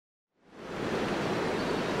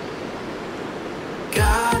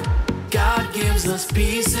God gives us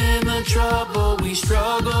peace in the trouble we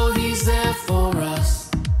struggle, He's there for us.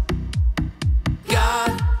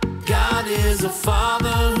 God is a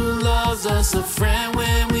Father who loves us, a friend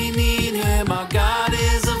when we need Him. Our God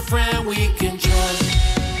is a friend we can trust.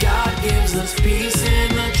 God gives us peace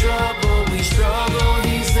in the trouble we struggle,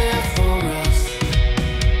 He's there for us.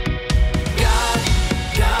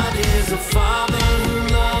 God is a Father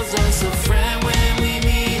who loves us, a friend when we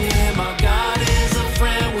need Him. Our God is a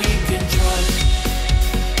friend we can trust.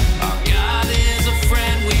 Our God is a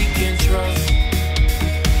friend we can trust.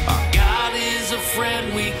 Our God is a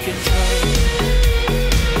friend we can trust.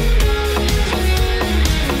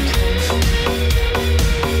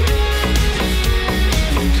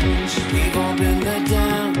 We've all been let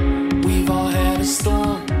down, we've all had a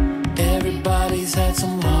storm. Everybody's had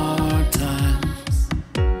some hard times.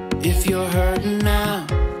 If you're hurting now,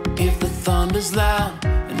 if the thunder's loud,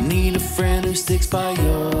 and need a friend who sticks by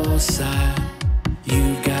your side.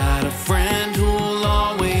 You've got a friend who'll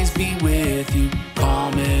always be with you,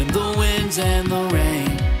 calming the winds and the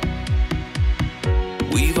rain.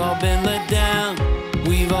 We've all been let down,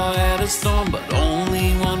 we've all had a storm, but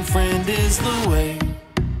only one friend is the way.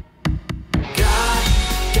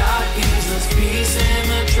 God gives us peace in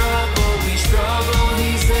the trouble we struggle,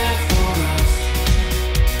 He's there for us.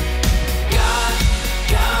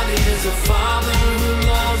 God is a Father who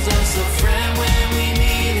loves us, a friend when we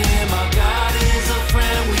need Him. Our God is a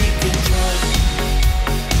friend we can trust.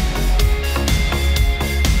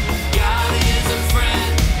 God is a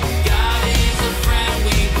friend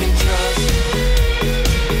we can trust.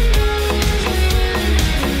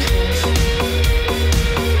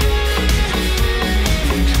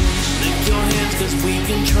 Lift your hands 'cause we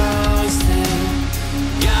can trust Him.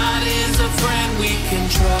 God is a friend we can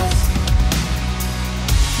trust.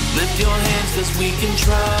 Lift your hands 'cause we can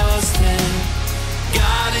trust Him.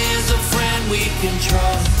 God is a friend we can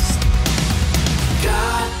trust.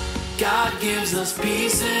 God gives us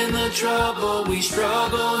peace in the trouble we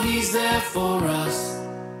struggle, He's there for us.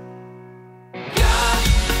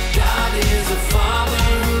 God is a Father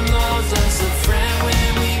who loves us, a friend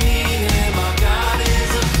when we need Him. Our God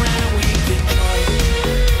is a friend we can trust.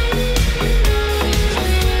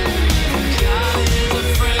 God is a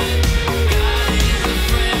friend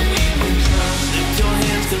we can trust. Lift your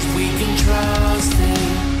hands 'cause we can trust Him.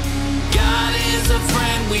 God is a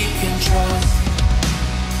friend we can trust.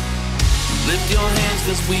 Lift your hands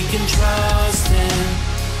 'cause we can trust Him.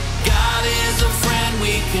 God is a friend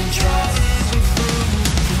we can trust.